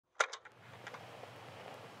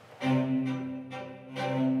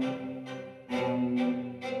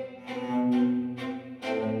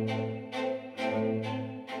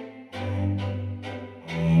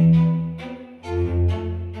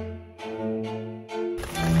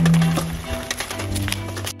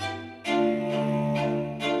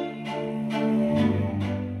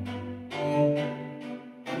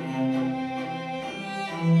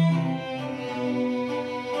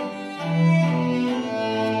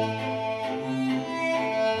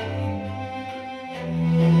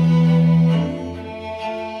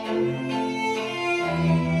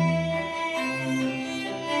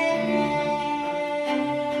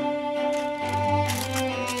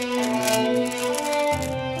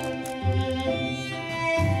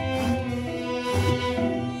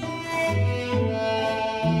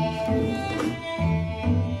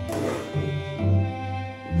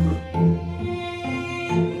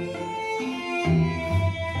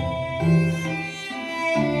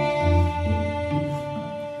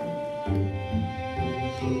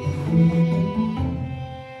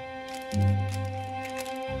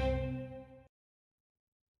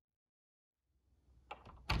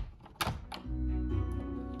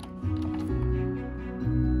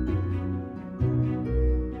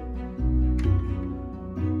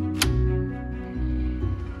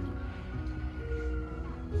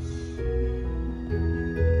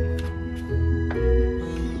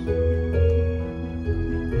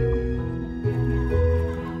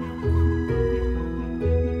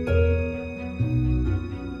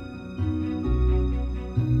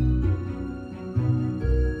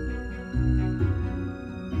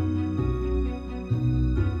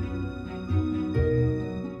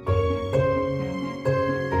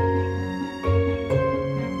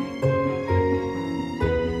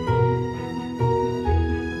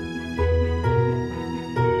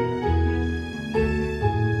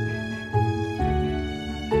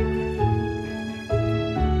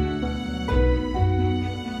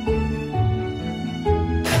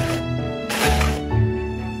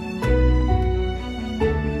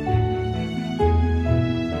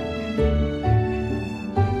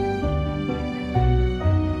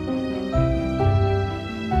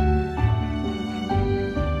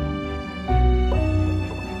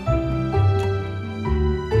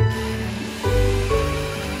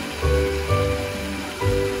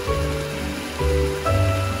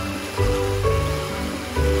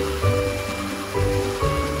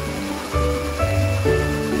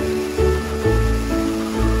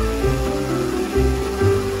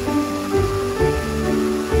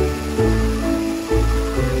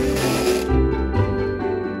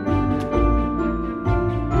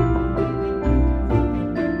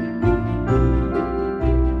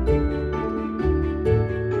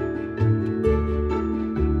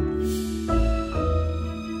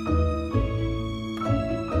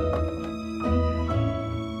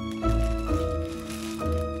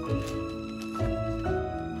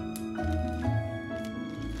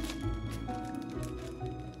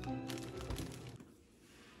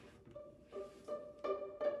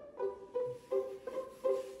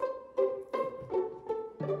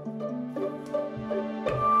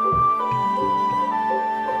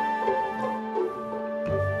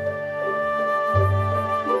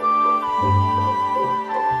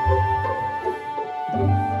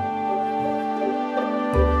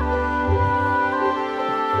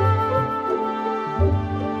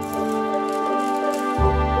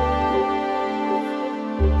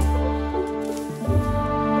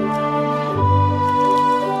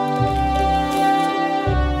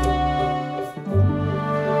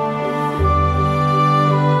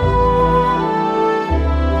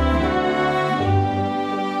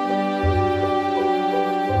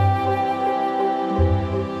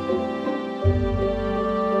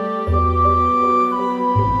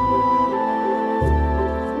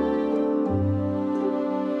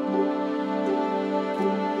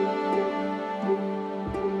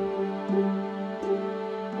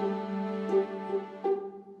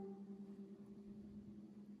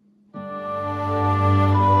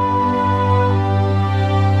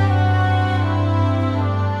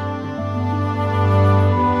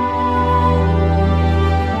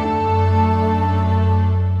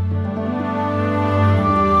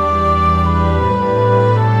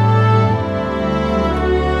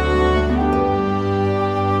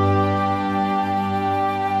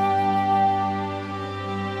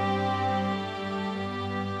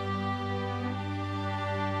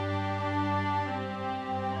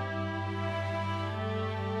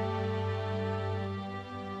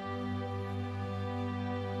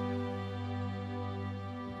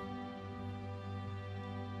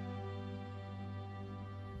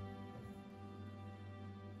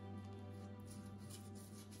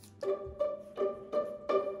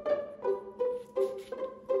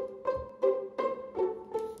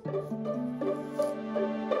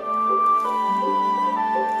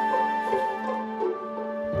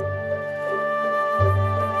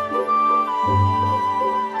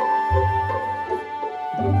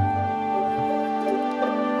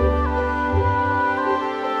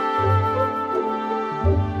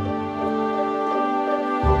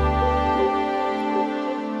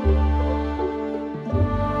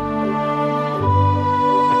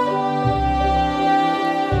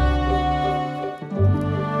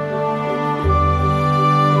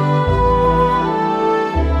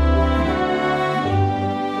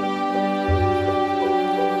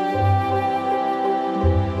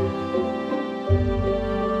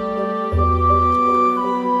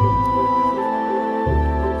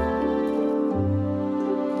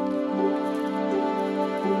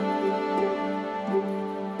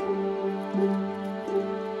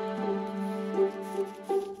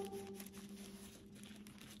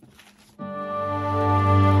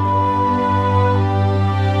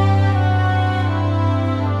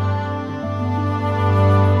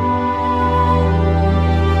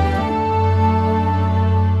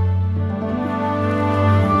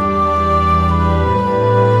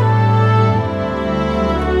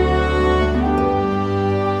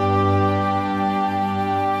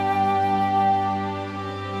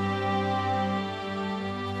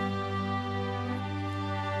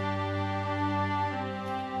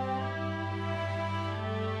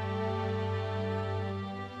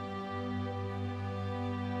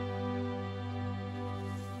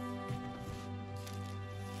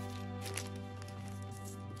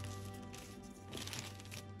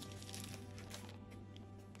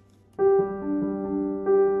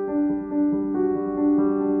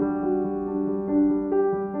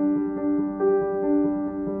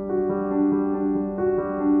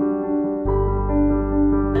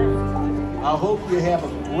I hope you have a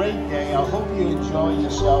great day. I hope you enjoy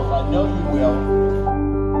yourself. I know you will.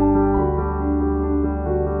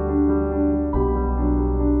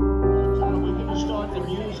 We're going to start the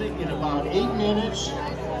music in about 8 minutes,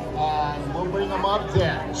 and we'll bring them up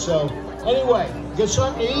then. So anyway, get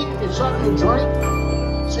something to eat, get something to drink,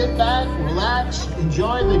 sit back, relax,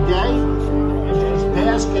 enjoy the day, and just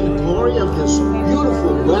bask in the glory of this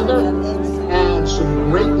beautiful weather and some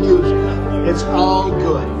great music. It's all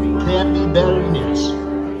good. Can't be better than this.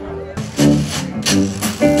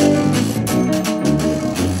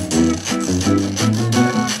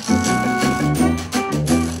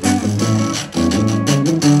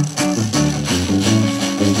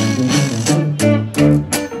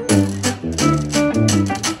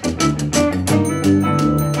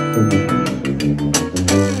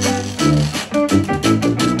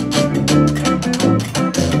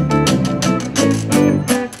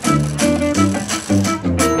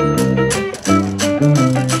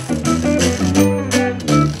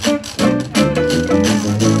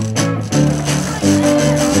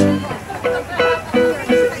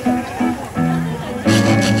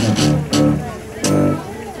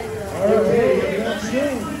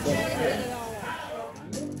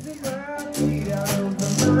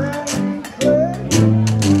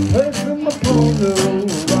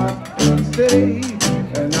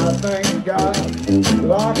 And I thank God,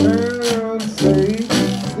 I can say,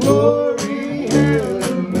 glory,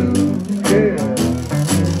 hallelujah.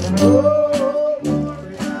 Oh,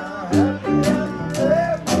 glory, happy I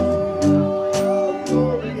am. Oh,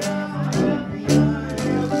 glory, happy I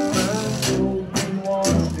am. My soul be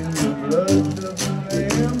washed in the blood of the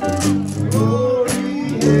Lamb. Glory,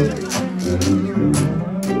 hallelujah.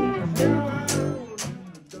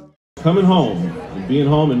 Coming home and being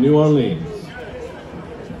home in New Orleans.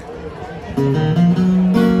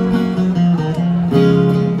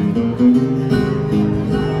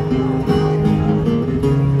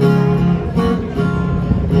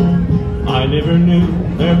 I never knew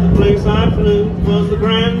that the place I flew was the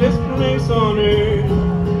grandest place on earth,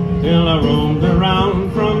 till I roamed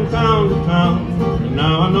around from town to town, and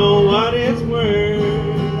now I know what it's worth.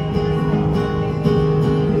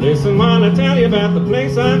 Listen while I tell you about the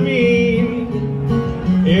place I mean.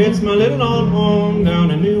 It's my little old home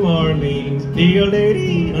down in New Orleans. Dear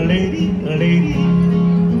lady, a lady, a lady.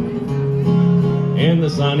 In the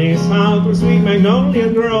sunny south where sweet magnolia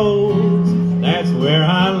grows, that's where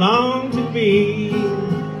I long to be.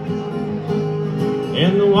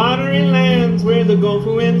 In the watery lands where the Gulf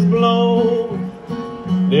winds blow,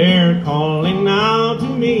 they're calling now to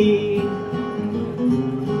me.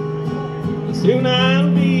 Soon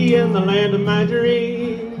I'll be in the land of my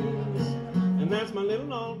dreams, and that's my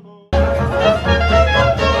little old home.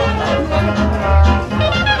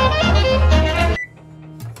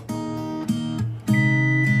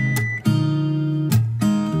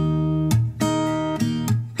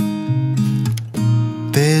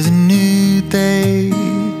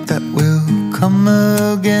 come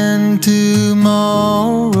again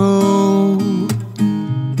tomorrow.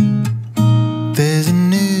 There's a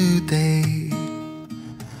new day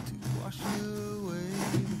to wash away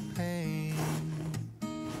the pain.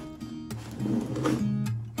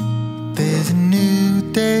 There's a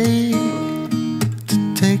new day to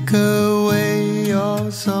take away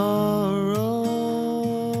your sorrow.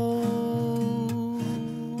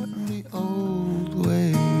 And the old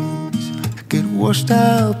ways get washed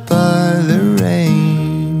out by the rain.